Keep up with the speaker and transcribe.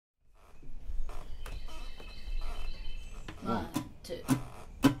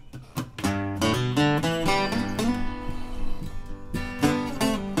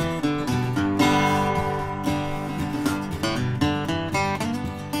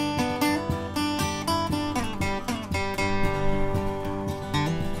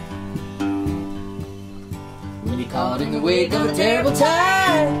caught in the wake of a terrible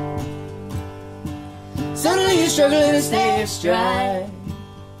tide. Suddenly you're struggling to stay astride.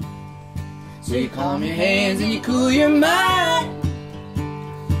 So you calm your hands and you cool your mind,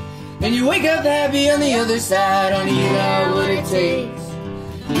 and you wake up happy on the other side. Honey, you got what it takes.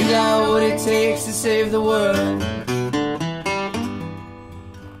 You got what it takes to save the world.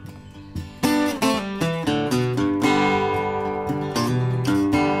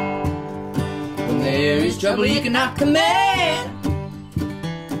 When there is trouble you cannot command,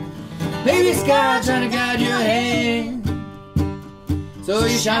 maybe it's God trying to guide your hand. So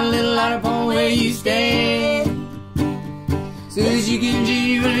you shine a little light upon where you stand, so that you can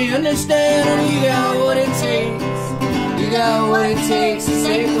genuinely understand. Honey, you got what it takes. You got what it takes to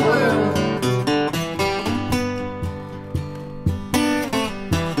save the world.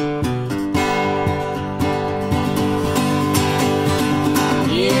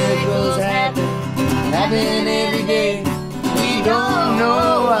 Miracles happen every day. We don't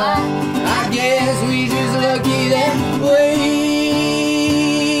know why. I guess we just lucky that way.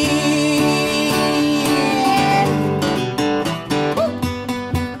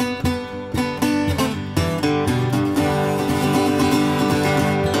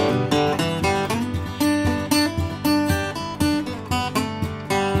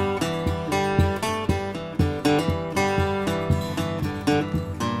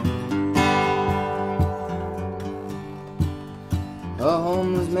 A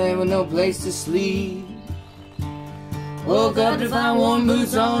homeless man with no place to sleep woke up to find warm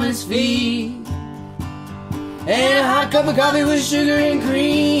boots on his feet, and a hot cup of coffee with sugar and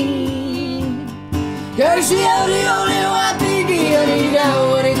cream. Courtesy of the only YPD. Honey, you got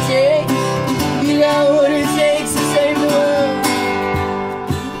what it takes. You got what it takes to save the world.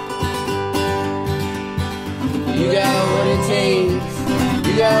 You got what it takes.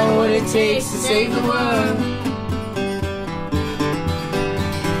 You got what it takes to save the world.